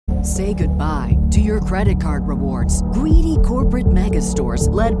Say goodbye to your credit card rewards. Greedy corporate mega stores,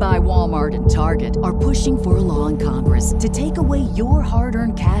 led by Walmart and Target, are pushing for a law in Congress to take away your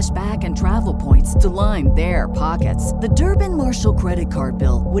hard-earned cash back and travel points to line their pockets. The Durbin-Marshall credit card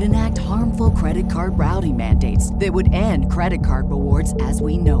bill would enact harmful credit card routing mandates that would end credit card rewards as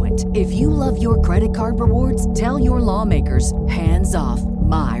we know it. If you love your credit card rewards, tell your lawmakers, hands off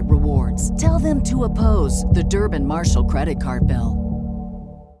my rewards. Tell them to oppose the Durbin-Marshall credit card bill.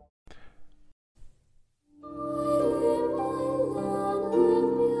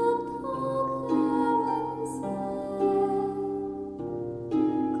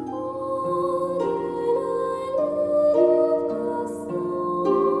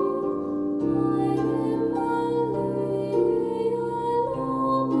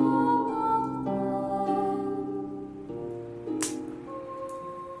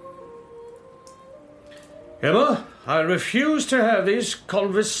 Emma, I refuse to have this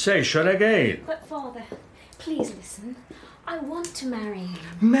conversation again. But, Father, please listen. I want to marry him.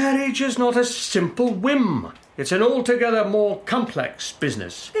 Marriage is not a simple whim. It's an altogether more complex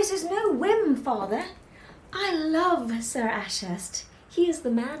business. This is no whim, Father. I love Sir Ashurst. He is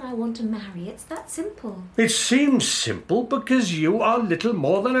the man I want to marry. It's that simple. It seems simple because you are little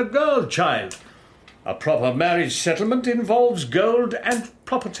more than a girl child. A proper marriage settlement involves gold and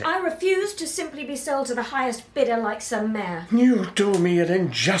property. I refuse to simply be sold to the highest bidder like some mare. You do me an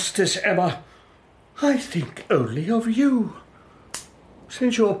injustice, Emma. I think only of you.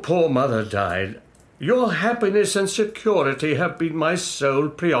 Since your poor mother died, your happiness and security have been my sole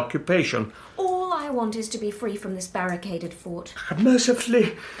preoccupation. All I want is to be free from this barricaded fort.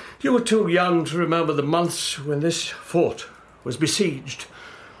 Mercifully, you were too young to remember the months when this fort was besieged.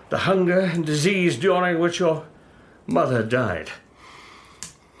 The hunger and disease during which your mother died.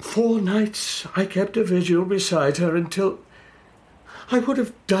 4 nights I kept a vigil beside her until I would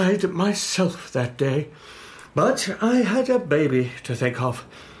have died myself that day. But I had a baby to think of.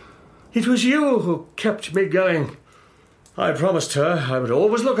 It was you who kept me going. I promised her I would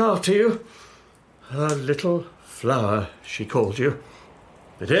always look after you. Her little flower, she called you.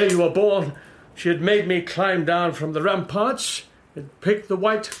 The day you were born, she had made me climb down from the ramparts and pick the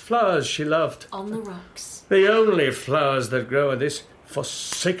white flowers she loved. On the rocks. The only flowers that grow in this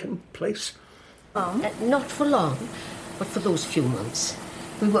forsaken place. Not for long, but for those few months.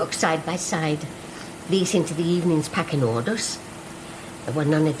 We worked side by side, these into the evenings packing orders. There were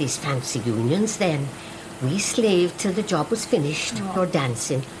none of these fancy unions then. We slaved till the job was finished, or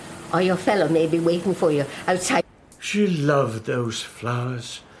dancing, or your fellow may be waiting for you outside. She loved those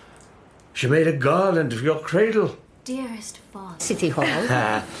flowers. She made a garland of your cradle. Dearest Father. City Hall.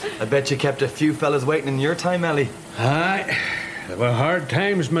 I bet you kept a few fellas waiting in your time, Ellie. Aye, there were hard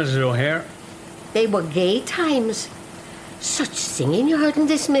times, Mrs. O'Hare. They were gay times. Such singing you heard in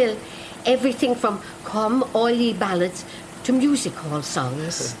this mill. Everything from Come All Ye Ballads to music hall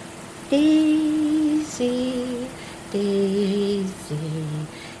songs. Daisy, Daisy,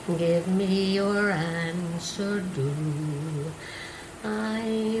 give me your answer due.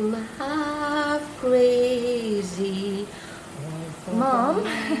 I'm half crazy. Mom,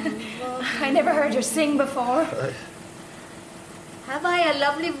 I never heard you sing before. Have I a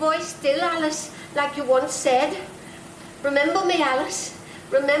lovely voice still, Alice, like you once said? Remember me, Alice?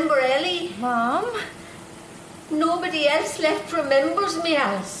 Remember Ellie? Mom? Nobody else left remembers me,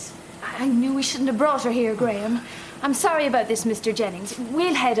 Alice. I knew we shouldn't have brought her here, Graham. I'm sorry about this, Mr. Jennings.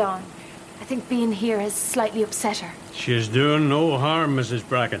 We'll head on. I think being here has slightly upset her. She's doing no harm, Mrs.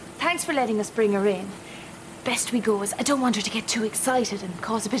 Bracken. Thanks for letting us bring her in. Best we go, as I don't want her to get too excited and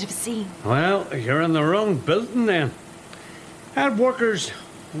cause a bit of a scene. Well, you're in the wrong building then. Had workers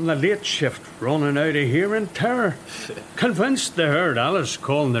on the late shift running out of here in terror. Convinced they heard Alice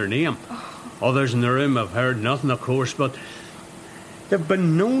calling their name. Others in the room have heard nothing, of course, but they've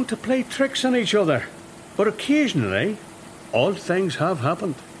been known to play tricks on each other. But occasionally, odd things have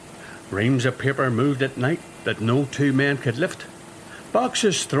happened. Reams of paper moved at night that no 2 men could lift.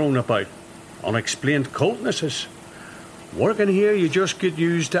 Boxes thrown about. Unexplained coldnesses. Working here, you just get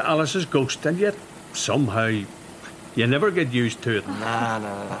used to Alice's ghost, and yet somehow you never get used to it.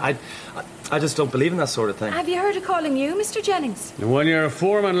 Nah. I just don't believe in that sort of thing. Have you heard of calling you Mr. Jennings? When you're a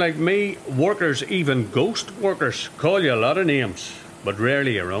foreman like me, workers, even ghost workers, call you a lot of names, but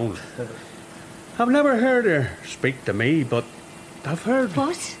rarely your own. I've never heard her speak to me, but I've heard...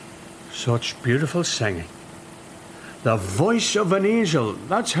 What? Such beautiful singing. The voice of an angel.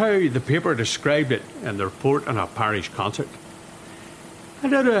 That's how the paper described it in the report on a parish concert. I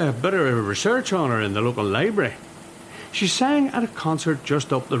did a bit of research on her in the local library. She sang at a concert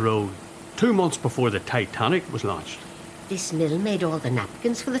just up the road, 2 months before the Titanic was launched. This mill made all the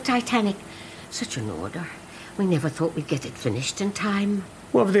napkins for the Titanic. Such an order. We never thought we'd get it finished in time.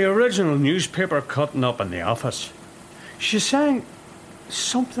 Well, the original newspaper cutting up in the office, she sang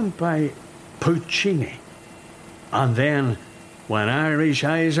something by Puccini. And then, when Irish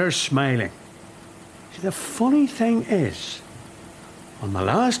eyes are smiling. See, the funny thing is, on my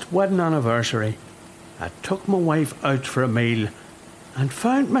last wedding anniversary, I took my wife out for a meal and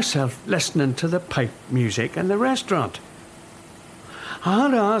found myself listening to the pipe music in the restaurant. I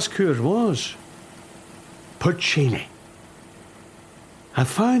had to ask who it was. Puccini. I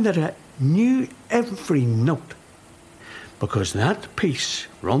found that I knew every note because that piece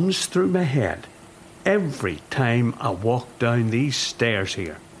runs through my head every time I walk down these stairs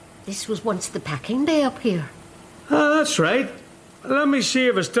here. This was once the packing day up here. Ah, that's right. Let me see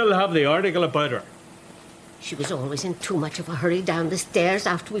if I still have the article about her. She was always in too much of a hurry down the stairs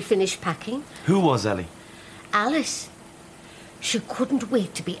after we finished packing. Who was Ellie? Alice. She couldn't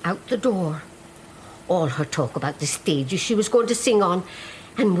wait to be out the door. All her talk about the stages she was going to sing on,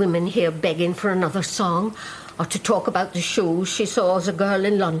 and women here begging for another song, or to talk about the shows she saw as a girl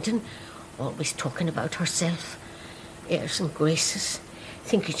in London, always talking about herself, airs and graces,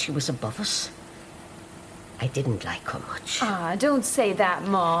 thinking she was above us. I didn't like her much. Ah, don't say that,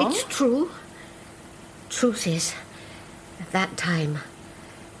 Mom. It's true. Truth is, at that time,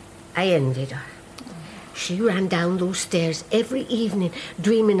 I envied her. She ran down those stairs every evening,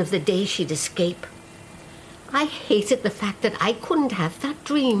 dreaming of the day she'd escape. I hated the fact that I couldn't have that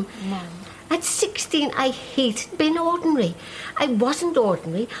dream. Mom. At 16, I hated being ordinary. I wasn't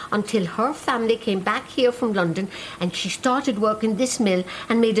ordinary until her family came back here from London and she started working this mill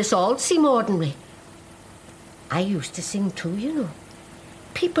and made us all seem ordinary. I used to sing too, you know.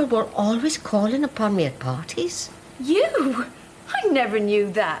 People were always calling upon me at parties. You? I never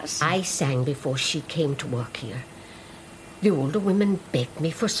knew that. I sang before she came to work here. The older women begged me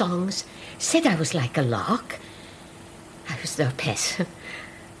for songs, said I was like a lark. I was their pet.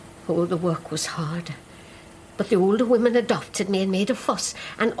 Oh, the work was hard. But the older women adopted me and made a fuss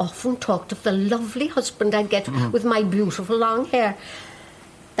and often talked of the lovely husband I'd get with my beautiful long hair.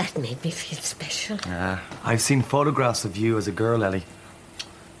 That made me feel special. I've seen photographs of you as a girl, Ellie.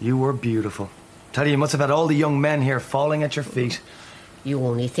 You were beautiful. Tell you must have had all the young men here falling at your feet. You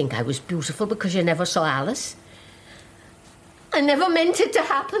only think I was beautiful because you never saw Alice. I never meant it to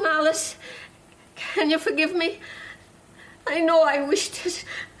happen, Alice. Can you forgive me? I know I wished it,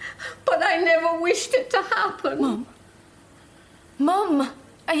 but I never wished it to happen. Mum? Mum,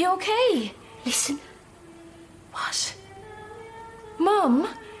 are you okay? Listen. What? Mum?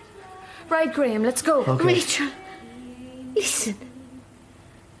 Right, Graham, let's go. Okay. Rachel, listen.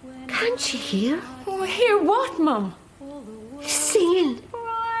 Can't you hear? Oh, hear what, Mum? Singing.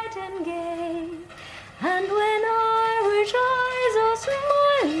 Bright and gay, and when Irish eyes are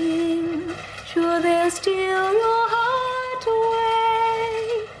smiling, sure they'll steal your heart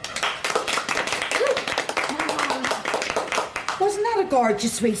away. Wasn't that a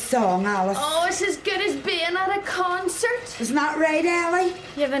gorgeous sweet song, Alice? Oh, it's as good as being at a concert. Isn't that right, Ellie?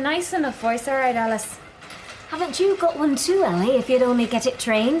 You have a nice enough voice, all right, Alice. Haven't you got one too, Ellie, if you'd only get it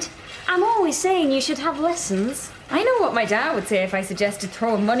trained? I'm always saying you should have lessons. I know what my dad would say if I suggested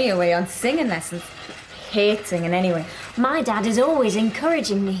throwing money away on singing lessons. I hate singing anyway. My dad is always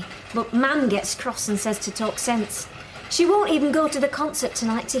encouraging me, but Mam gets cross and says to talk sense. She won't even go to the concert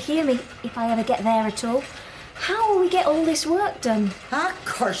tonight to hear me, if I ever get there at all. How will we get all this work done? Ah,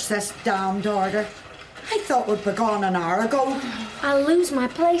 curse this damned order. I thought we'd be gone an hour ago. I'll lose my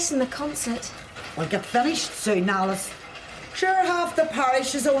place in the concert. We'll get finished soon, Alice. Sure, half the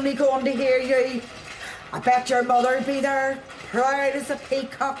parish is only going to hear you. I bet your mother'll be there, proud as a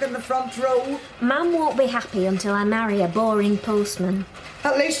peacock in the front row. Mam won't be happy until I marry a boring postman.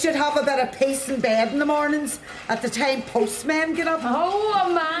 At least you'd have a bit of peace in bed in the mornings at the time postmen get up. Oh,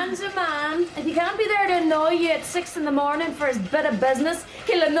 a man's a man. If he can't be there to annoy you at 6 in the morning for his bit of business,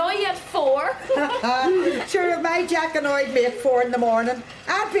 he'll annoy you at 4. Sure, if my Jack annoyed me at 4 in the morning,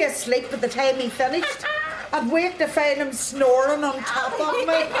 I'd be asleep by the time he finished. I'd wake to find him snoring on top of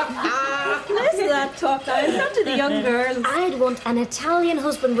me. Listen to that talk now in front of the young girls. I'd want an Italian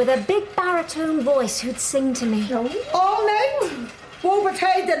husband with a big baritone voice who'd sing to me. All night? Woe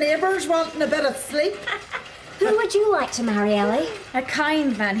betide the neighbours wanting a bit of sleep. Who would you like to marry, Ellie? A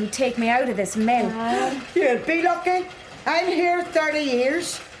kind man who'd take me out of this mill. You'd be lucky. I'm here 30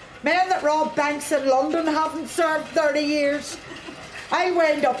 years. Men that rob banks in London haven't served 30 years. I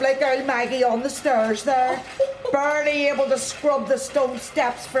wound up like old Maggie on the stairs there, barely able to scrub the stone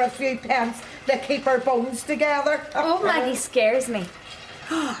steps for a few pence to keep her bones together. Oh, Maggie scares me.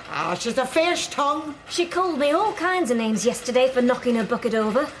 She's a fierce tongue. She called me all kinds of names yesterday for knocking her bucket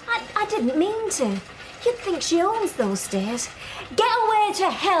over. I didn't mean to. You'd think she owns those stairs. Get away to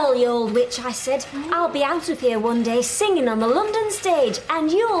hell, you old witch, I said. I'll be out of here one day singing on the London stage,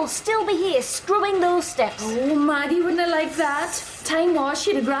 and you'll still be here scrubbing those steps. Oh, Maggie wouldn't have liked that. Time was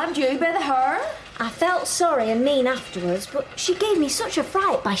she'd have grabbed you by the hair. I felt sorry and mean afterwards, but she gave me such a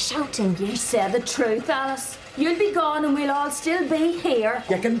fright by shouting. You said the truth, Alice. You'll be gone and we'll all still be here.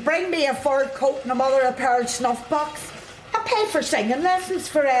 You can bring me a fur coat and a mother of pearl snuff box. I pay for singing lessons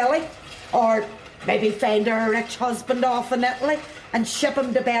for Ellie. Or maybe find her a rich husband off in Italy and ship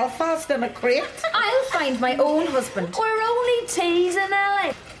him to Belfast in a crate. I'll find my own husband. We're only teasing,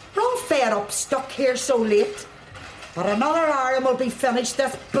 Ellie. We're all fed up stuck here so late. But another hour and we'll be finished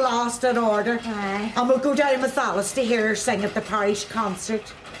this blasted order. Aye. And we'll go down with Alice to hear her sing at the parish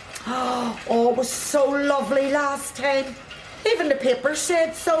concert. Oh, it was so lovely last time. Even the paper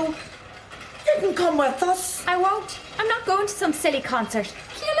said so. You can come with us. I won't. I'm not going to some silly concert.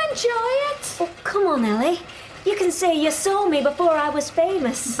 You'll enjoy it. Oh, come on, Ellie. You can say you saw me before I was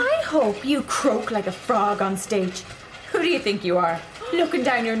famous. I hope you croak like a frog on stage. Who do you think you are? Looking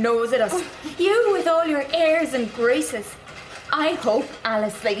down your nose at us. You with all your airs and graces. I hope,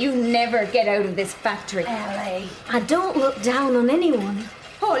 Alice, that you never get out of this factory. Ellie. I don't look down on anyone.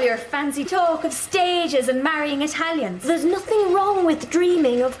 All your fancy talk of stages and marrying Italians. There's nothing wrong with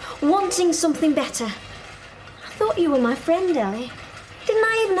dreaming of wanting something better. I thought you were my friend, Ellie. Didn't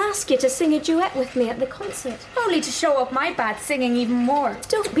I even ask you to sing a duet with me at the concert? Only to show up my bad singing even more.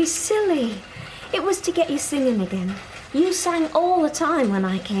 Don't be silly. It was to get you singing again. You sang all the time when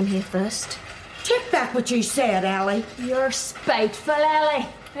I came here first. Take back what you said, Ellie. You're spiteful, Ellie.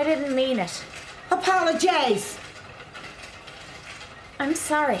 I didn't mean it. Apologise. I'm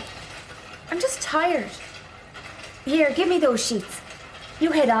sorry. I'm just tired. Here, give me those sheets.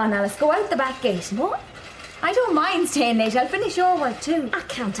 You head on, Alice. Go out the back gate. What? I don't mind staying late. I'll finish your work too. I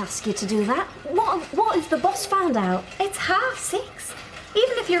can't ask you to do that. What if the boss found out? It's 6:30.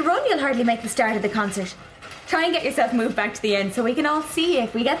 Even if you run, you'll hardly make the start of the concert. Try and get yourself moved back to the end so we can all see you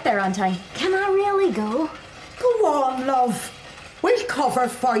if we get there on time. Can I really go? Go on, love. We'll cover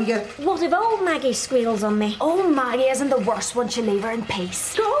for you. What if old Maggie squeals on me? Oh, Maggie isn't the worst once you leave her in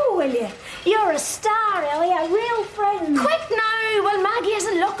peace. Go, will you? You're a star, Ellie, a real friend. Quick now, while Maggie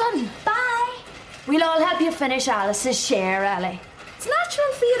isn't looking. Bye. We'll all help you finish Alice's share, Ellie. It's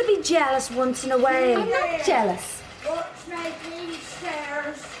natural for you to be jealous once in a while. I'm not jealous. What's making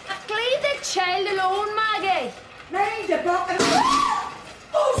stairs? Leave the child alone, Maggie. Mind the bucket.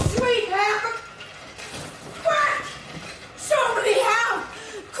 Oh, sweet heaven! Quick! Somebody help!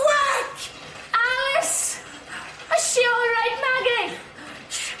 Quick! Alice! Is she all right, Maggie?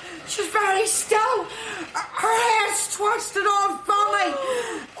 She's very still. Her hair's twisted all funny.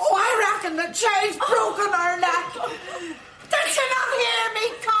 Oh, I reckon the chain's broken her neck. Did she not hear me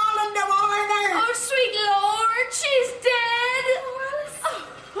calling the warner? Oh, sweet Lord, she's dead.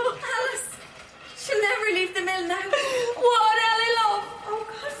 Oh, Alice, she'll never leave the mill now. what, Ellie, love? Oh,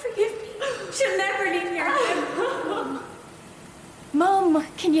 God, forgive me. She'll never leave here again. Mum,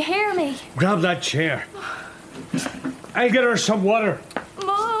 can you hear me? Grab that chair. I'll get her some water.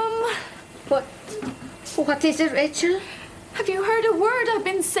 Mum, What is it, Rachel? have you heard a word I've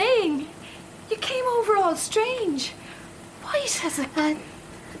been saying? You came over all strange. White as a...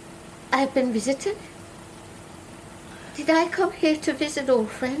 I've been visited. Did I come here to visit old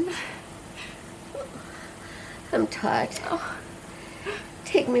friends? I'm tired.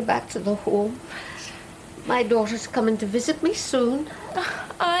 Take me back to the home. My daughter's coming to visit me soon.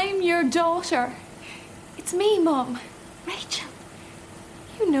 I'm your daughter. It's me, Mum. Rachel.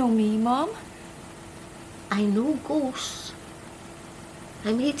 You know me, Mum. I know ghosts.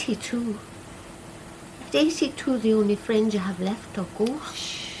 I'm 82. At 82, the only friends you have left are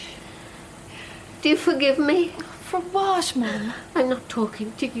ghosts. Do you forgive me? For what, Mum? I'm not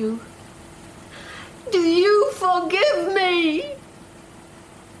talking to you. Do you forgive me?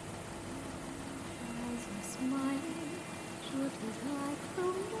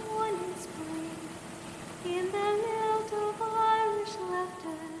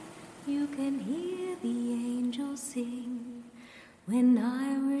 You can hear the angels sing. When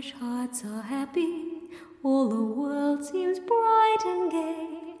Irish hearts are happy, all the world seems bright and gay.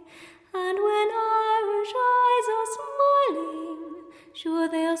 And when Irish eyes are smiling, sure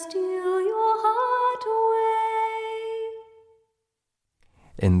they'll steal your heart away.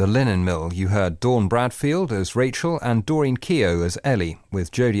 In The Linen Mill, you heard Dawn Bradfield as Rachel and Doreen Keogh as Ellie,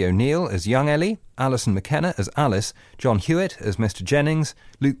 with Jodie O'Neill as young Ellie, Alison McKenna as Alice, John Hewitt as Mr. Jennings,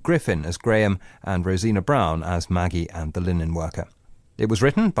 Luke Griffin as Graham, and Rosina Brown as Maggie and the linen worker. It was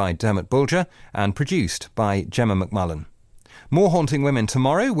written by Dermot Bulger and produced by Gemma McMullen. More Haunting Women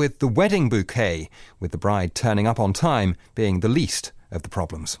tomorrow with The Wedding Bouquet, with the bride turning up on time being the least of the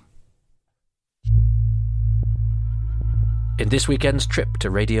problems. In this weekend's trip to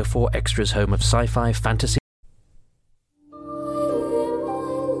Radio 4 Extra's home of sci-fi, fantasy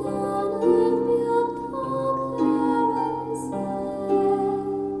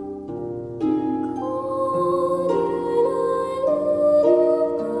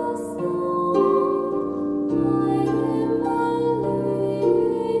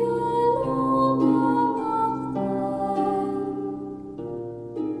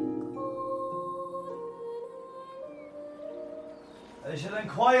I shall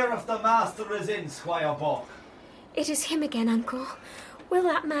inquire if the master is in, Squire Buck. It is him again, Uncle. Will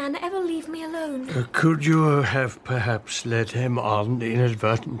that man ever leave me alone? Could you have perhaps led him on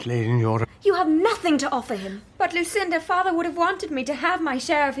inadvertently in your... You have nothing to offer him. But Lucinda, Father would have wanted me to have my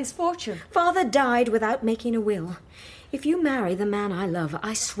share of his fortune. Father died without making a will. If you marry the man I love,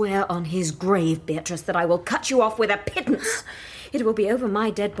 I swear on his grave, Beatrice, that I will cut you off with a pittance. It will be over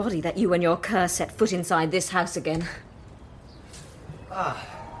my dead body that you and your cur set foot inside this house again.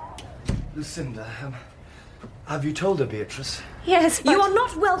 Lucinda, have you told her, Beatrice? Yes, but... You are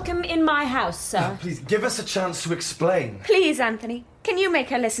not welcome in my house, sir. Please, give us a chance to explain. Please, Anthony, can you make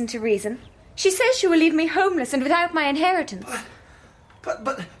her listen to reason? She says she will leave me homeless and without my inheritance.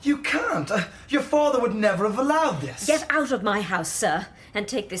 But you can't. Your father would never have allowed this. Get out of my house, sir, and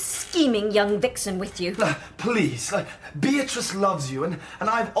take this scheming young vixen with you. Please, Beatrice loves you, and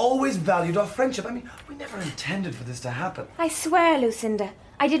I've always valued our friendship. I mean, we never intended for this to happen. I swear, Lucinda,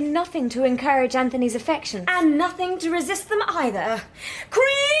 I did nothing to encourage Anthony's affections. And nothing to resist them either.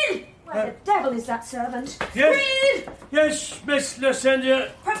 Creed! Where the devil is that servant? Yes. Creed! Yes, Miss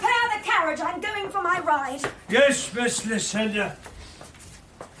Lucinda. Prepare the carriage. I'm going for my ride. Yes, Miss Lucinda.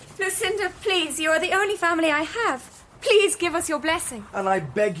 Lucinda, please, you are the only family I have. Please give us your blessing. And I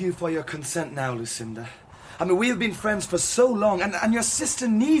beg you for your consent now, Lucinda. I mean, we've been friends for so long, and your sister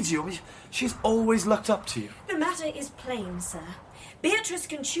needs you. She's always looked up to you. The matter is plain, sir. Beatrice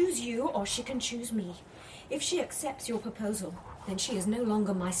can choose you or she can choose me. If she accepts your proposal, then she is no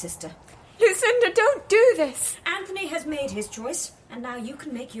longer my sister. Lucinda, don't do this. Anthony has made his choice, and now you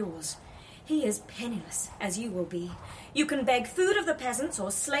can make yours. He is penniless, as you will be. You can beg food of the peasants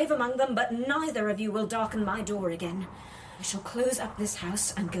or slave among them, but neither of you will darken my door again. I shall close up this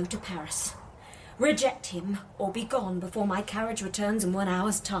house and go to Paris. Reject him, or be gone before my carriage returns in 1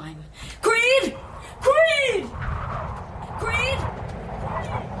 hour's time. Creed! Creed! Creed!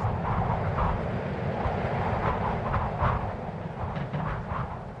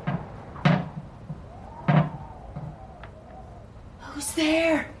 Who's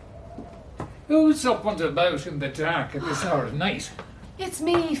there? Who's up and about in the dark at this hour of night? It's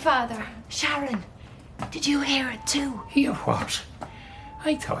me, Father. Sharon. Did you hear it too? Hear what?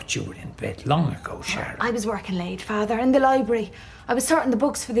 I thought you were in bed long ago, Sharon. I was working late, Father, in the library. I was sorting the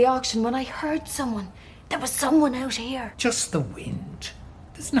books for the auction when I heard someone. There was someone out here. Just the wind.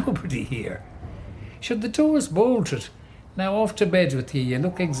 There's nobody here. Should the door's bolted? Now off to bed with you. You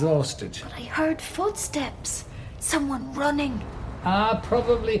look exhausted. But I heard footsteps. Someone running.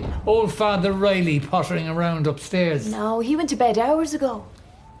 Probably old Father Riley pottering around upstairs. No, he went to bed hours ago.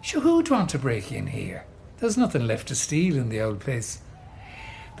 Sure, who'd want to break in here? There's nothing left to steal in the old place.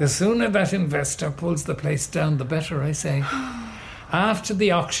 The sooner that investor pulls the place down, the better, I say. After the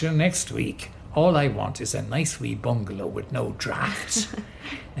auction next week, all I want is a nice wee bungalow with no drafts.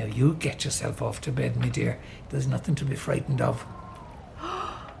 Now you get yourself off to bed, my dear. There's nothing to be frightened of.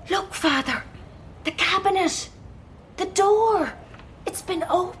 Look, Father. The cabinet. The door. It's been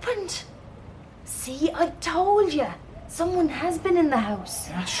opened. See, I told you. Someone has been in the house.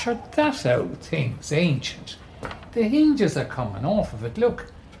 Shut that out thing's ancient. The hinges are coming off of it,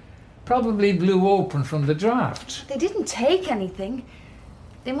 look. Probably blew open from the draft. They didn't take anything.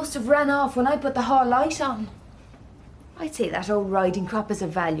 They must have ran off when I put the hall light on. I'd say that old riding crop is of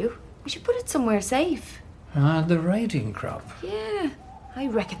value. We should put it somewhere safe. The riding crop? Yeah, I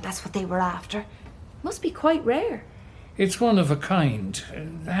reckon that's what they were after. Must be quite rare. It's one of a kind,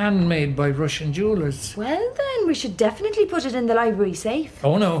 handmade by Russian jewellers. Well then, we should definitely put it in the library safe.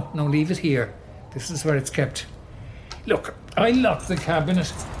 Oh no, leave it here. This is where it's kept. Look, I locked the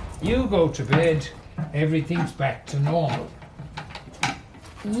cabinet. You go to bed. Everything's back to normal.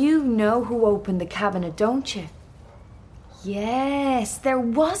 You know who opened the cabinet, don't you? Yes, there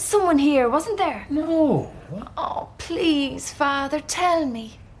was someone here, wasn't there? No. Oh, please, Father, tell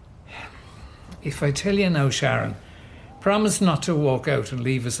me. If I tell you now, Sharon, Promise not to walk out and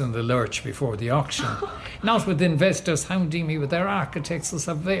leave us in the lurch before the auction. Not with investors hounding me with their architects and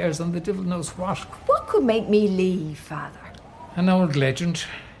surveyors and the devil knows what. What could make me leave, Father? An old legend.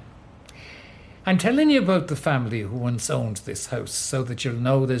 I'm telling you about the family who once owned this house so that you'll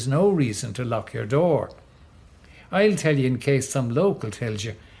know there's no reason to lock your door. I'll tell you in case some local tells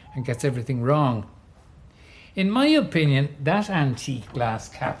you and gets everything wrong. In my opinion, that antique glass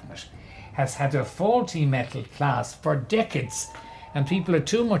cabinet has had a faulty metal clasp for decades, and people are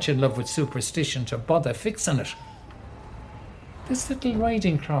too much in love with superstition to bother fixing it. This little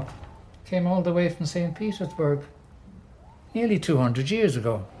riding crop came all the way from St. Petersburg, nearly 200 years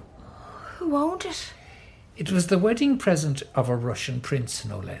ago. Who owned it? It was the wedding present of a Russian prince,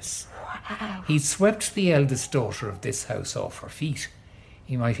 no less. Wow. He swept the eldest daughter of this house off her feet.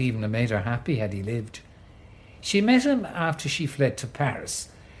 He might even have made her happy had he lived. She met him after she fled to Paris,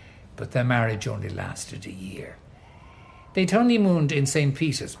 but their marriage only lasted a year. They'd honeymooned in St.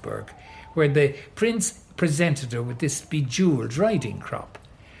 Petersburg, where the prince presented her with this bejewelled riding crop.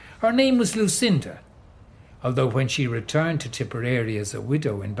 Her name was Lucinda, although when she returned to Tipperary as a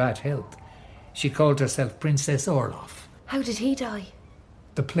widow in bad health, she called herself Princess Orloff. How did he die?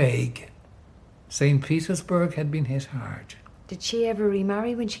 The plague. St. Petersburg had been hit hard. Did she ever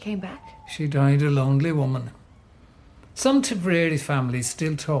remarry when she came back? She died a lonely woman. Some Tipperary families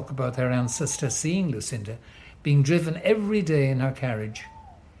still talk about their ancestor seeing Lucinda being driven every day in her carriage.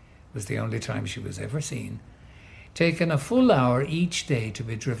 It was the only time she was ever seen, taking a full hour each day to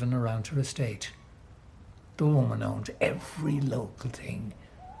be driven around her estate. The woman owned every local thing,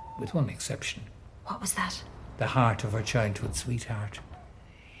 with one exception. What was that? The heart of her childhood sweetheart.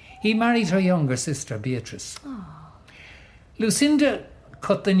 He married her younger sister, Beatrice. Oh. Lucinda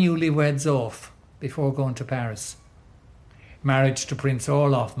cut the newlyweds off before going to Paris. Marriage to Prince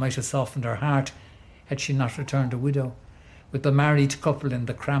Orloff might have softened her heart had she not returned a widow, with the married couple in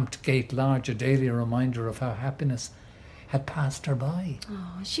the cramped gate lodge a daily reminder of how happiness had passed her by.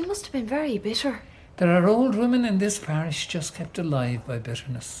 Oh, she must have been very bitter. There are old women in this parish just kept alive by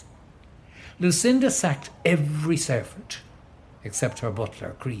bitterness. Lucinda sacked every servant, except her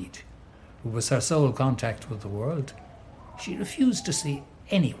butler, Creed, who was her sole contact with the world. She refused to see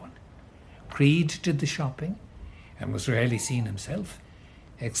anyone. Creed did the shopping and was rarely seen himself,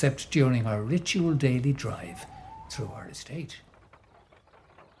 except during her ritual daily drive through her estate.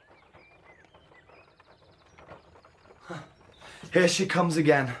 Here she comes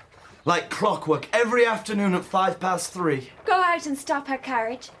again, like clockwork, every afternoon at 3:05. Go out and stop her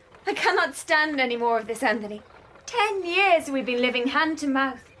carriage. I cannot stand any more of this, Anthony. 10 years we've been living hand to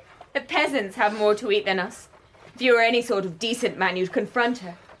mouth. The peasants have more to eat than us. If you were any sort of decent man, you'd confront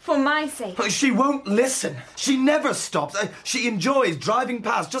her. For my sake. She won't listen. She never stops. She enjoys driving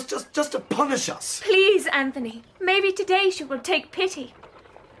past just to punish us. Please, Anthony. Maybe today she will take pity.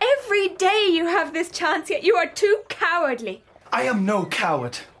 Every day you have this chance, yet you are too cowardly. I am no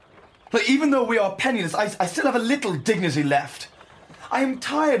coward. But even though we are penniless, I still have a little dignity left. I am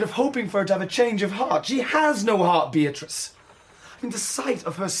tired of hoping for her to have a change of heart. She has no heart, Beatrice. I mean, the sight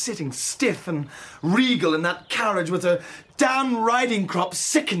of her sitting stiff and regal in that carriage with her damn riding crop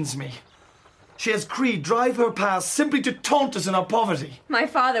sickens me. She has Creed drive her past simply to taunt us in our poverty. My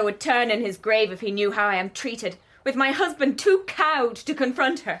father would turn in his grave if he knew how I am treated, with my husband too cowed to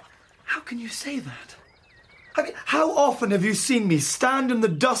confront her. How can you say that? I mean, how often have you seen me stand in the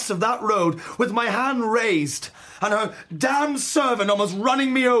dust of that road with my hand raised and her damn servant almost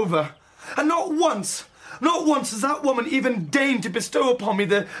running me over? And not once has that woman even deigned to bestow upon me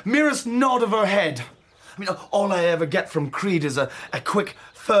the merest nod of her head. I mean, all I ever get from Creed is a quick,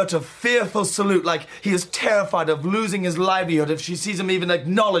 furtive, fearful salute, like he is terrified of losing his livelihood if she sees him even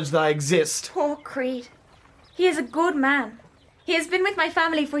acknowledge that I exist. Poor Creed. He is a good man. He has been with my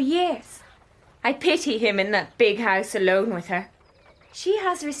family for years. I pity him in that big house alone with her. She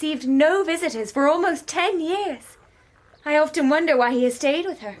has received no visitors for almost 10 years. I often wonder why he has stayed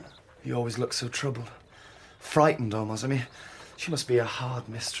with her. He always looks so troubled. Frightened almost. I mean, she must be a hard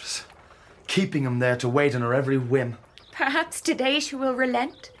mistress, keeping him there to wait on her every whim. Perhaps today she will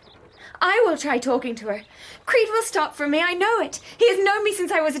relent. I will try talking to her. Creed will stop for me, I know it. He has known me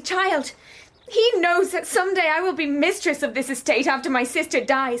since I was a child. He knows that someday I will be mistress of this estate after my sister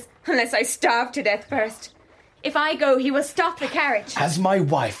dies, unless I starve to death first. If I go, he will stop the carriage. As my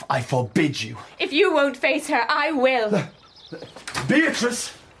wife, I forbid you. If you won't face her, I will.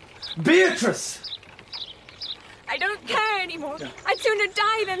 Beatrice! Beatrice! I don't care anymore. I'd sooner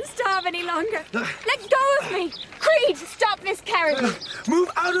die than starve any longer. Let go of me. Creed, stop this carriage. Move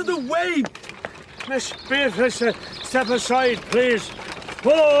out of the way. Miss Beatrice, step aside, please.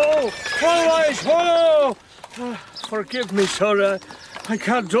 Whoa! Whoa, guys, whoa! Forgive me, sir. I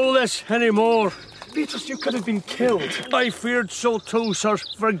can't do this anymore. Beatrice, you could have been killed. I feared so too, sir.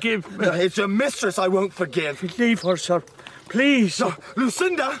 Forgive me. It's your mistress I won't forgive. Leave her, sir. Please. No,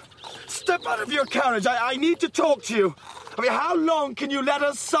 Lucinda, step out of your carriage. I need to talk to you. I mean, how long can you let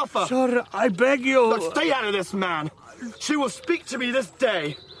us suffer? Sir, I beg you. Look, stay out of this, man. She will speak to me this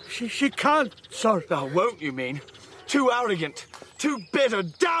day. She can't, sir. Now, won't you mean? Too arrogant, too bitter.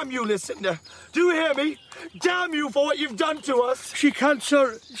 Damn you, Lucinda. Do you hear me? Damn you for what you've done to us. She can't,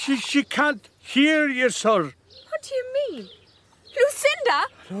 sir. She can't hear you, sir. What do you mean? Lucinda?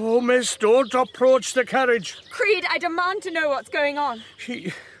 Oh, miss, don't approach the carriage. Creed, I demand to know what's going on.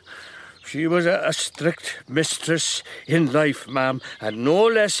 She was a strict mistress in life, ma'am, and no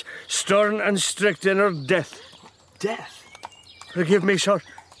less stern and strict in her death. Death? Forgive me, sir.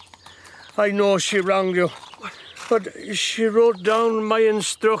 I know she wronged you, but she wrote down my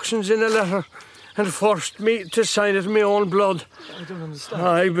instructions in a letter and forced me to sign it in my own blood. I don't understand.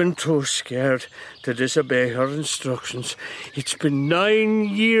 I've been too scared to disobey her instructions. It's been 9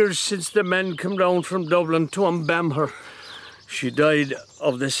 years since the men came round from Dublin to unbam her. She died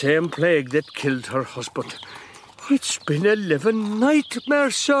of the same plague that killed her husband. It's been a living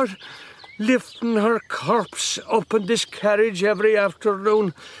nightmare, sir, lifting her corpse up in this carriage every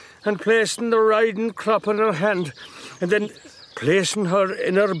afternoon and placing the riding crop in her hand, and then placing her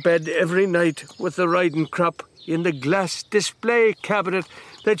in her bed every night with the riding crop in the glass display cabinet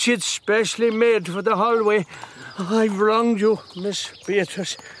that she'd specially made for the hallway. I've wronged you, Miss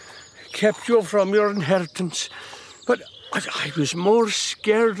Beatrice, kept you from your inheritance, but I was more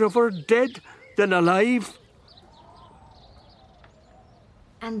scared of her dead than alive.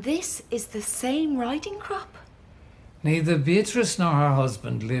 And this is the same riding crop? Neither Beatrice nor her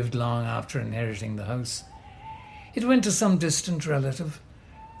husband lived long after inheriting the house. It went to some distant relative,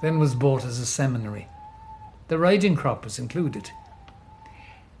 then was bought as a seminary. The riding crop was included.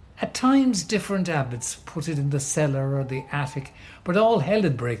 At times, different abbots put it in the cellar or the attic, but all hell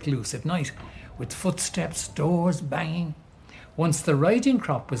would break loose at night, with footsteps, doors banging. Once the riding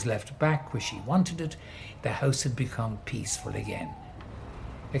crop was left back where she wanted it, the house had become peaceful again.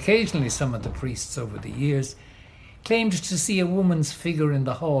 Occasionally, some of the priests over the years claimed to see a woman's figure in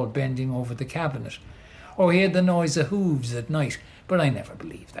the hall bending over the cabinet, or heard the noise of hooves at night, but I never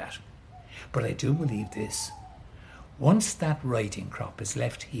believed that. But I do believe this. Once that riding crop is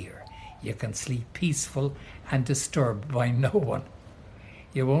left here, you can sleep peaceful and disturbed by no one.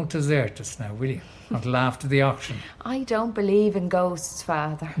 You won't desert us now, will you? Until after the auction. I don't believe in ghosts,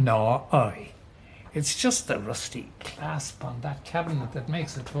 Father. Nor I. It's just the rusty clasp on that cabinet that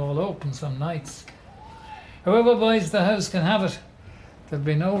makes it fall open some nights. Whoever buys the house can have it. There'll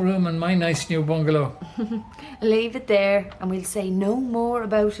be no room in my nice new bungalow. Leave it there and we'll say no more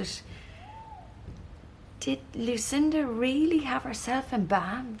about it. Did Lucinda really have herself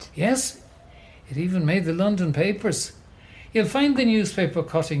embalmed? Yes, it even made the London papers. You'll find the newspaper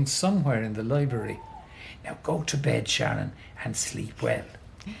cutting somewhere in the library. Now go to bed, Sharon, and sleep well.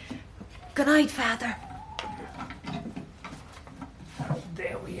 Good night, Father.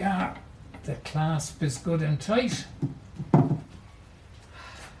 There we are. The clasp is good and tight.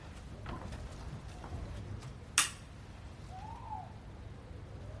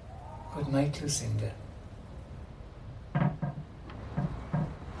 Good night, Lucinda.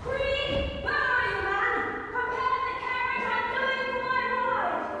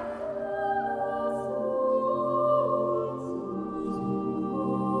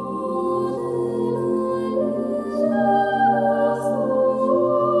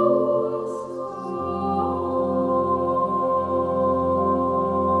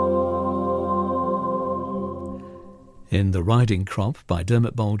 In The Riding Crop by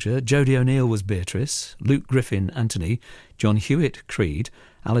Dermot Bolger, Jodie O'Neill was Beatrice, Luke Griffin Anthony, John Hewitt Creed,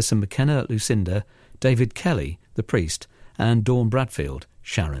 Alison McKenna Lucinda, David Kelly the priest, and Dawn Bradfield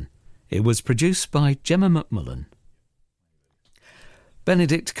Sharon. It was produced by Gemma McMullen.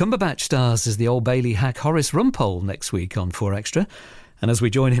 Benedict Cumberbatch stars as the Old Bailey hack Horace Rumpole next week on 4Extra, and as we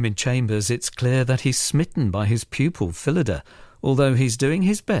join him in chambers, it's clear that he's smitten by his pupil Phillida, although he's doing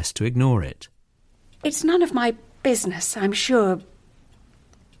his best to ignore it. It's none of my business, I'm sure.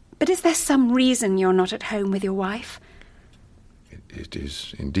 But is there some reason you're not at home with your wife? It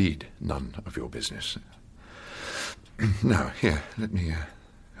is indeed none of your business. Now, here, let me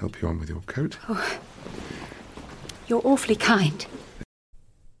help you on with your coat. Oh, you're awfully kind.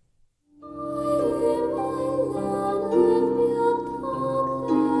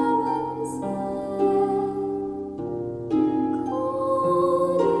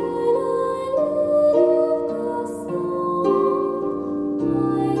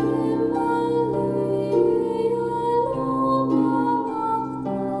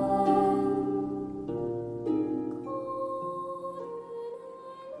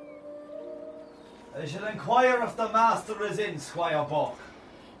 master is in, Squire Buck.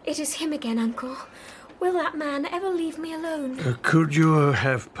 It is him again, Uncle. Will that man ever leave me alone? Could you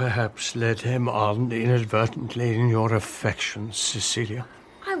have perhaps led him on inadvertently in your affections, Cecilia?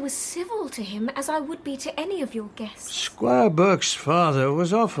 I was civil to him as I would be to any of your guests. Squire Burke's father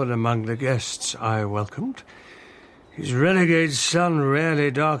was often among the guests I welcomed. His renegade son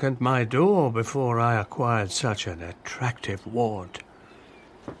rarely darkened my door before I acquired such an attractive ward.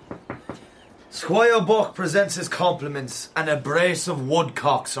 Squire Buck presents his compliments and a brace of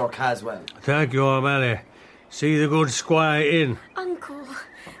woodcock, Sir Caswell. Thank you, O'Malley. See the good squire in. Uncle,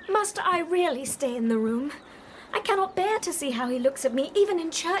 must I really stay in the room? I cannot bear to see how he looks at me. Even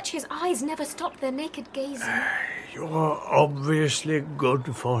in church, his eyes never stop their naked gazing. You're obviously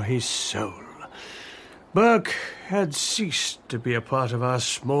good for his soul. Burke had ceased to be a part of our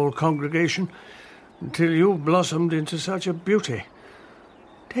small congregation until you blossomed into such a beauty.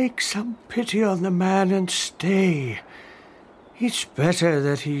 Take some pity on the man and stay. It's better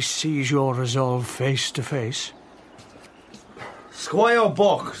that he sees your resolve face to face. Squire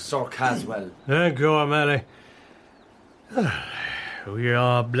Buck, Sir Caswell. Thank you, O'Malley. We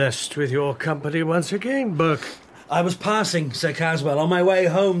are blessed with your company once again, Burke. I was passing Sir Caswell on my way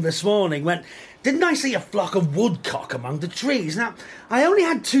home this morning when... Didn't I see a flock of woodcock among the trees? Now, I only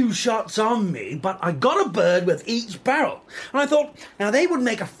had 2 shots on me, but I got a bird with each barrel. And I thought, now they would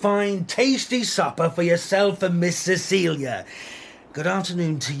make a fine, tasty supper for yourself and Miss Cecilia. Good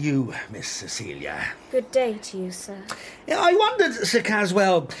afternoon to you, Miss Cecilia. Good day to you, sir. I wondered, Sir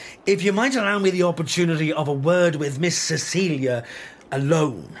Caswell, if you might allow me the opportunity of a word with Miss Cecilia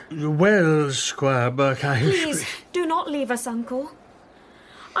alone. Well, Squire Burke, Please, do not leave us, Uncle.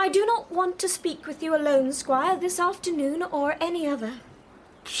 I do not want to speak with you alone, Squire, this afternoon or any other.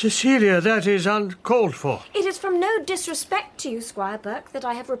 Cecilia, that is uncalled for. It is from no disrespect to you, Squire Burke, that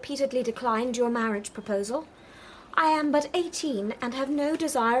I have repeatedly declined your marriage proposal. I am but 18 and have no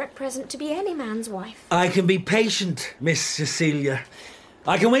desire at present to be any man's wife. I can be patient, Miss Cecilia.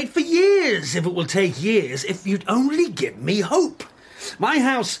 I can wait for years, if it will take years, if you'd only give me hope. My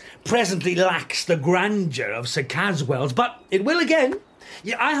house presently lacks the grandeur of Sir Caswell's, but it will again.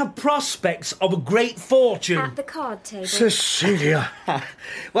 Yeah, I have prospects of a great fortune. At the card table. Cecilia.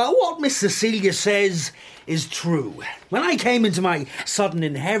 Well, what Miss Cecilia says is true. When I came into my sudden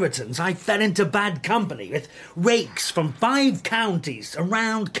inheritance, I fell into bad company with rakes from 5 counties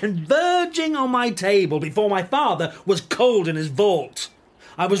around converging on my table before my father was cold in his vault.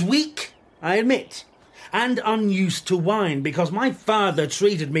 I was weak, I admit, and unused to wine because my father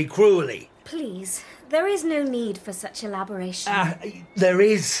treated me cruelly. Please, there is no need for such elaboration. There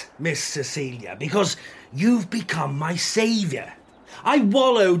is, Miss Cecilia, because you've become my saviour. I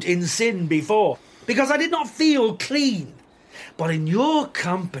wallowed in sin before, because I did not feel clean. But in your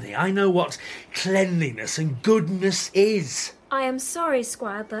company, I know what cleanliness and goodness is. I am sorry,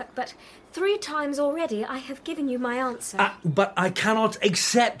 Squire Burke, but 3 times already I have given you my answer. But I cannot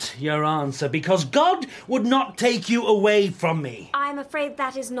accept your answer, because God would not take you away from me. I am afraid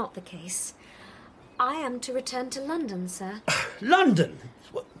that is not the case. I am to return to London, sir. London?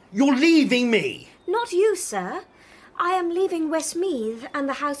 You're leaving me? Not you, sir. I am leaving Westmeath and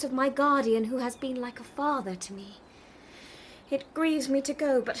the house of my guardian, who has been like a father to me. It grieves me to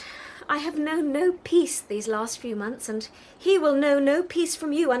go, but I have known no peace these last few months, and he will know no peace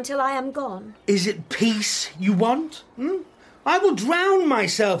from you until I am gone. Is it peace you want? I will drown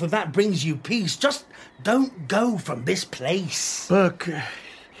myself if that brings you peace. Just don't go from this place. Burke,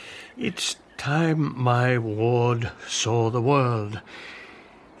 it's time my ward saw the world.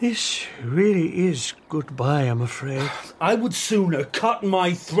 This really is goodbye, I'm afraid. I would sooner cut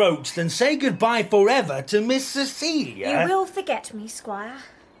my throat than say goodbye forever to Miss Cecilia. You will forget me, Squire.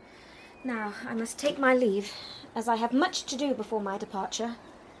 Now, I must take my leave, as I have much to do before my departure.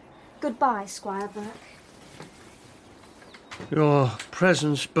 Goodbye, Squire Burke. Your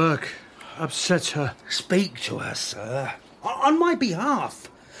presence, Burke, upsets her. Speak to her, sir. On my behalf.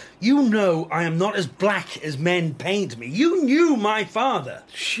 You know I am not as black as men paint me. You knew my father.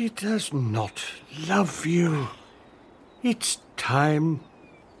 She does not love you. It's time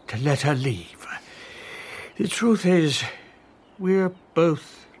to let her leave. The truth is, we're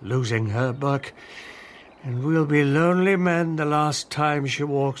both losing her, Burke, and we'll be lonely men the last time she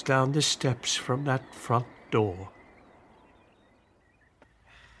walks down the steps from that front door.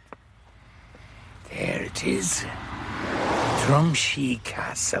 There it is. Drumshee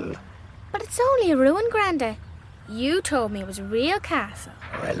Castle. But it's only a ruin, Granda. You told me it was a real castle.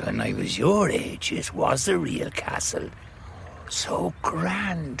 Well, when I was your age, it was a real castle. So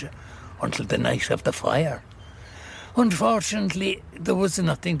grand, until the night of the fire. Unfortunately, there was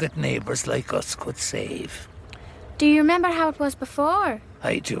nothing that neighbours like us could save. Do you remember how it was before?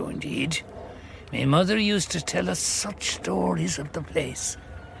 I do indeed. My mother used to tell us such stories of the place.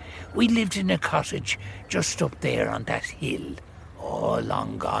 We lived in a cottage just up there on that hill. Oh,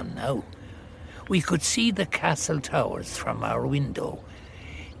 long gone now. We could see the castle towers from our window.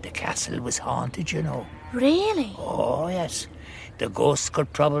 The castle was haunted, you know. Really? Oh, yes. The ghosts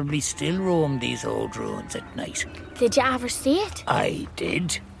could probably still roam these old ruins at night. Did you ever see it? I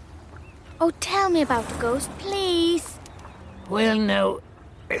did. Oh, tell me about the ghost, please. Well, now,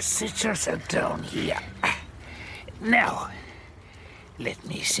 sit yourself down here. Now, let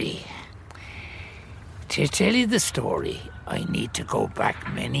me see. To tell you the story, I need to go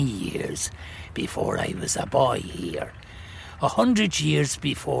back many years before I was a boy here. 100 years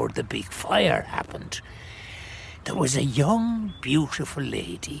before the big fire happened. There was a young, beautiful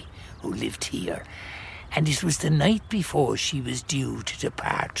lady who lived here, and it was the night before she was due to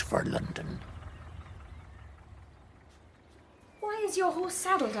depart for London. Why is your horse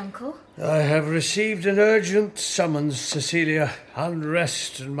saddled, Uncle? I have received an urgent summons, Cecilia.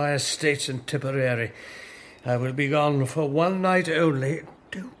 Unrest in my estates in Tipperary. I will be gone for one night only.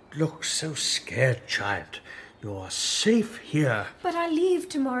 Don't look so scared, child. You are safe here. But I leave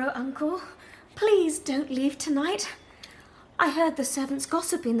tomorrow, Uncle. Please don't leave tonight. I heard the servants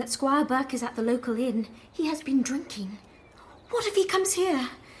gossiping that Squire Burke is at the local inn. He has been drinking. What if he comes here?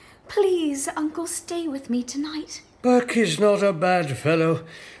 Please, Uncle, stay with me tonight. Burke is not a bad fellow,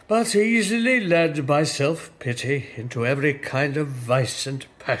 but easily led by self-pity into every kind of vice and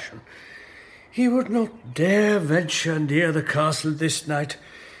passion. He would not dare venture near the castle this night.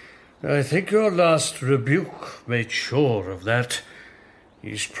 I think your last rebuke made sure of that.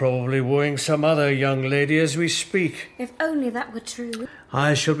 He's probably wooing some other young lady as we speak. If only that were true.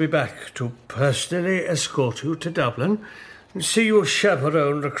 I shall be back to personally escort you to Dublin and see you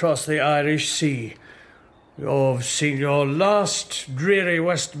chaperoned across the Irish Sea. You've seen your last dreary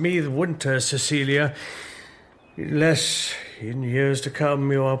Westmeath winter, Cecilia. Unless, in years to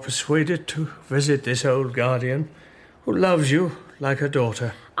come, you are persuaded to visit this old guardian, who loves you like a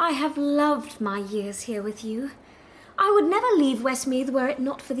daughter. I have loved my years here with you. I would never leave Westmeath were it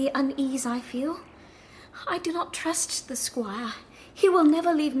not for the unease I feel. I do not trust the squire. He will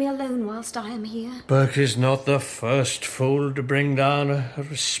never leave me alone whilst I am here. Burke is not the first fool to bring down a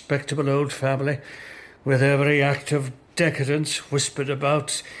respectable old family, with every act of decadence whispered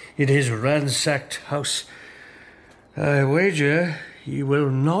about in his ransacked house. I wager he will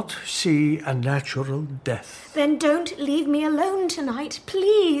not see a natural death. Then don't leave me alone tonight,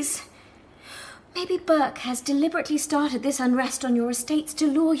 please. Maybe Burke has deliberately started this unrest on your estates to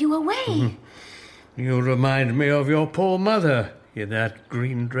lure you away. You remind me of your poor mother in that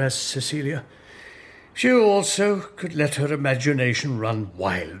green dress, Cecilia. She also could let her imagination run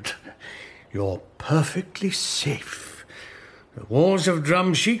wild. You're perfectly safe. The walls of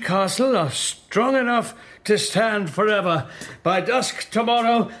Drumshe Castle are strong enough to stand forever. By dusk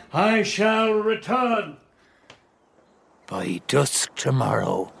tomorrow, I shall return. By dusk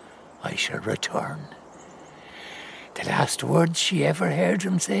tomorrow, I shall return. The last words she ever heard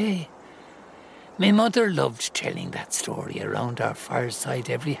him say. My mother loved telling that story around our fireside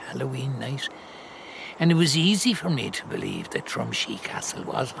every Halloween night, and it was easy for me to believe that Drumshe Castle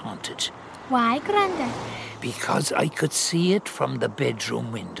was haunted. Why, Granda? Because I could see it from the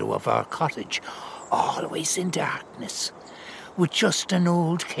bedroom window of our cottage, always in darkness, with just an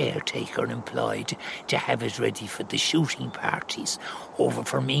old caretaker employed to have it ready for the shooting parties over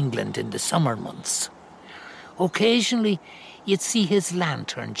from England in the summer months. Occasionally, you'd see his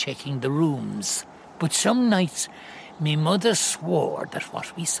lantern checking the rooms, but some nights my mother swore that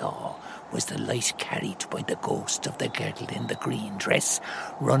what we saw was the light carried by the ghost of the girl in the green dress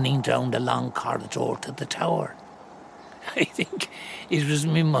running down the long corridor to the tower. I think it was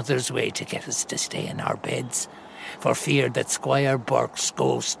my mother's way to get us to stay in our beds, for fear that Squire Burke's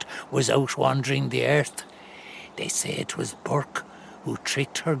ghost was out wandering the earth. They say it was Burke who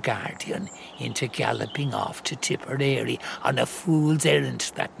tricked her guardian into galloping off to Tipperary on a fool's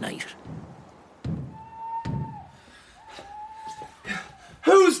errand that night.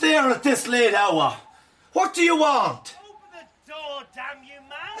 Who's there at this late hour? What do you want? Open the door, damn you,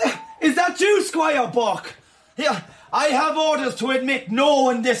 man! Is that you, Squire Burke? Yeah, I have orders to admit no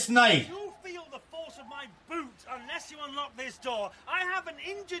one this night. You'll feel the force of my boot unless you unlock this door. I have an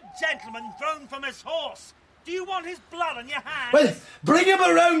injured gentleman thrown from his horse. Do you want his blood on your hands? Well, bring him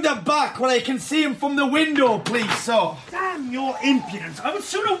around the back where I can see him from the window, please, sir. Damn your impudence. I would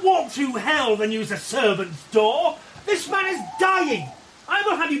sooner walk through hell than use a servant's door. This man is dying. I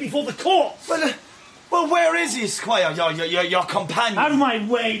will have you before the courts. Well, where is he, Squire, your companion? Out of my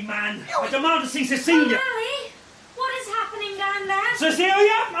way, man. I demand to see Cecilia. Oh, Harry, Granda.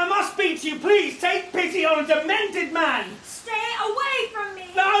 Cecilia, I must speak to you. Please take pity on a demented man. Stay away from me.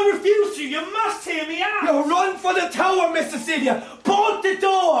 No, I refuse to. You must hear me out. No, run for the tower, Miss Cecilia. Bolt the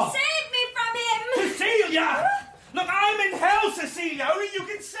door. Save me from him. Cecilia! Look, I'm in hell, Cecilia. Only you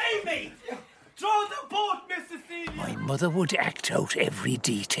can save me. Draw the bolt, Miss Cecilia. My mother would act out every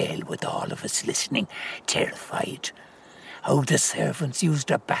detail with all of us listening, terrified. How the servants used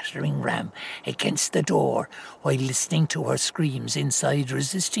a battering ram against the door while listening to her screams inside,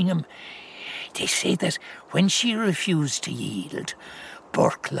 resisting him. They say that when she refused to yield,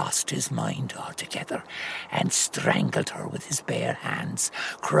 Burke lost his mind altogether and strangled her with his bare hands,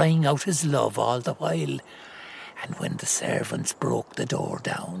 crying out his love all the while. And when the servants broke the door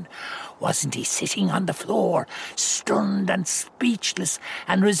down, wasn't he sitting on the floor, stunned and speechless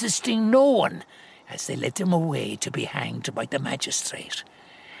and resisting no one, as they led him away to be hanged by the magistrate?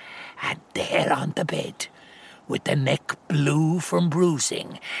 And there on the bed, with the neck blue from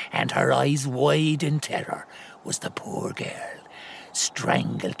bruising and her eyes wide in terror, was the poor girl,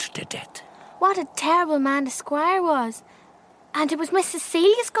 strangled to death. What a terrible man the squire was. And it was Miss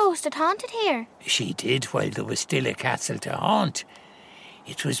Cecilia's ghost that haunted here. She did while there was still a castle to haunt.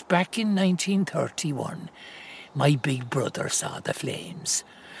 It was back in 1931. My big brother saw the flames,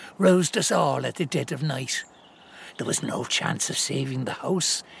 roused us all at the dead of night. There was no chance of saving the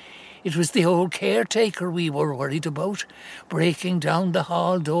house. It was the old caretaker we were worried about, breaking down the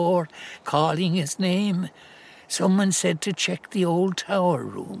hall door, calling his name. Someone said to check the old tower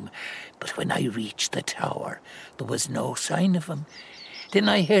room, but when I reached the tower, there was no sign of him. Then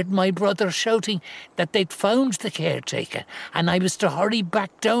I heard my brother shouting that they'd found the caretaker, and I was to hurry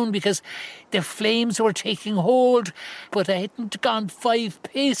back down because the flames were taking hold. But I hadn't gone 5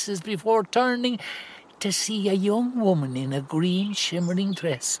 paces before turning to see a young woman in a green shimmering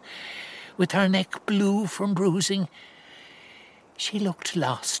dress, with her neck blue from bruising. She looked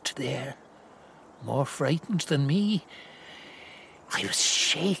lost there, more frightened than me. I was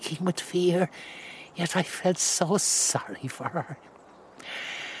shaking with fear, yet I felt so sorry for her.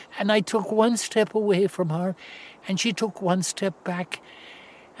 And I took 1 step away from her, and she took 1 step back,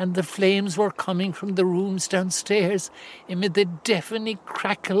 and the flames were coming from the rooms downstairs amid the deafening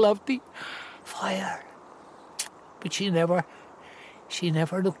crackle of the fire. But she never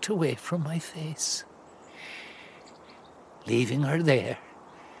looked away from my face. Leaving her there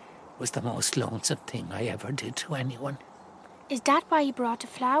was the most lonesome thing I ever did to anyone. Is that why you brought the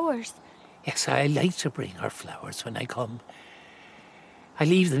flowers? Yes, I like to bring her flowers when I come. I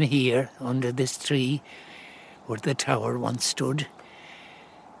leave them here, under this tree, where the tower once stood.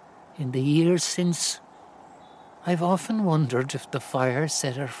 In the years since, I've often wondered if the fire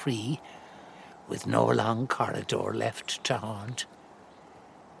set her free, with no long corridor left to haunt.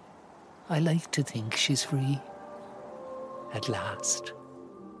 I like to think she's free, at last.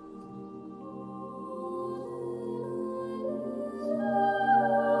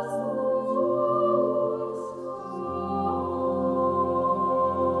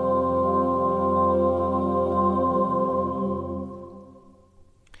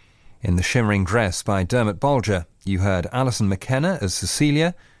 In The Shimmering Dress by Dermot Bolger, you heard Alison McKenna as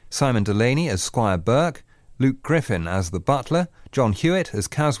Cecilia, Simon Delaney as Squire Burke, Luke Griffin as the butler, John Hewitt as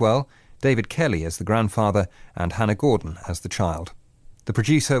Caswell, David Kelly as the grandfather, and Hannah Gordon as the child. The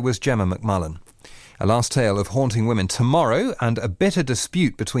producer was Gemma McMullen. A last tale of haunting women tomorrow, and a bitter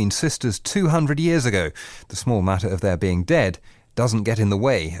dispute between sisters 200 years ago. The small matter of their being dead doesn't get in the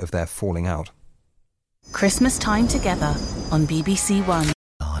way of their falling out. Christmas time together on BBC One.